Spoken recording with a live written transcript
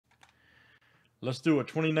Let's do a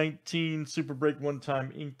 2019 Super Break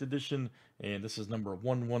one-time inked edition, and this is number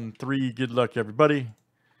 113. Good luck, everybody.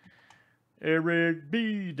 Eric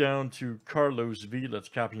B down to Carlos V. Let's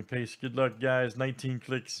copy and paste. Good luck, guys. 19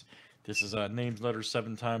 clicks. This is names, letters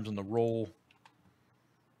 7 times on the roll.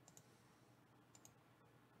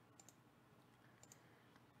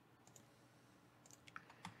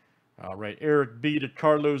 All right, Eric B to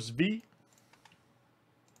Carlos V.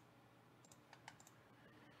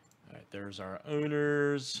 All right, there's our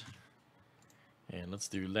owners. And let's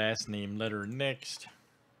do last name, letter next.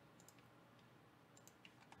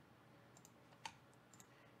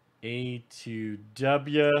 A to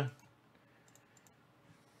W.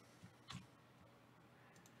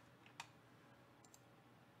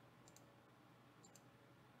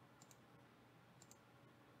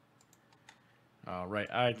 All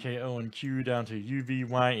right, I, K, O, and Q down to U, V,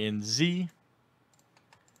 Y, and Z.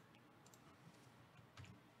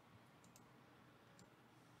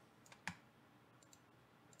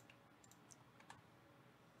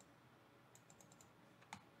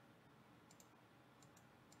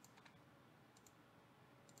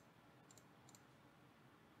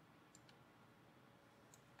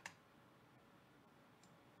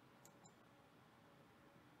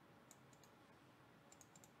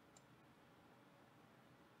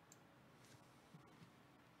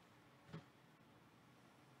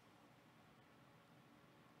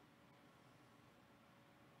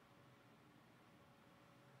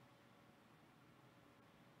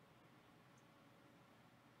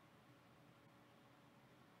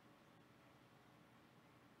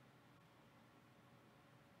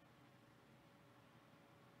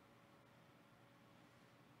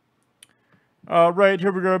 All right,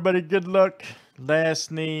 here we go, everybody. Good luck. Last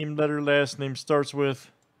name, letter, last name starts with.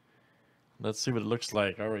 Let's see what it looks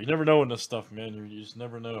like. All right, you never know in this stuff, man. You just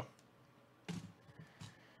never know.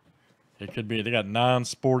 It could be, they got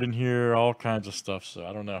non-sport in here, all kinds of stuff, so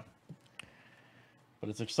I don't know. But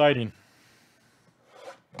it's exciting.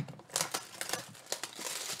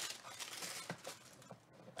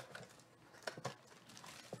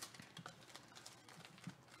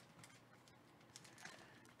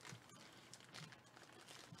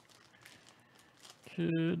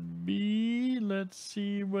 Could be. Let's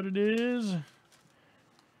see what it is.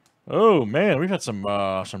 Oh man, we've had some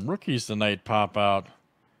rookies tonight pop out.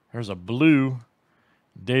 There's a blue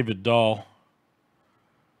David Dahl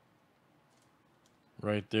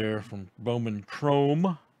right there from Bowman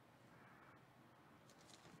Chrome.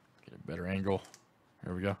 Get a better angle.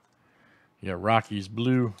 There we go. Yeah, Rockies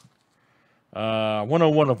blue.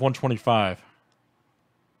 101 of 125.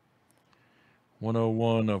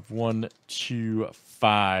 101 of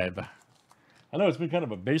 125. I know it's been kind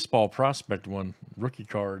of a baseball prospect one. Rookie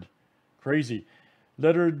card. Crazy.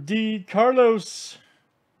 Letter D, Carlos.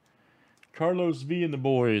 Carlos V and the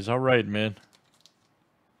boys. All right, man.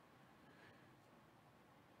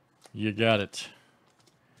 You got it.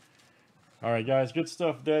 All right, guys. Good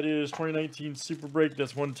stuff. That is 2019 Super Break.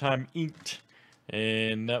 That's one time inked.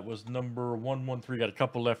 And that was number 113. Got a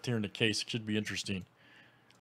couple left here in the case. It should be interesting.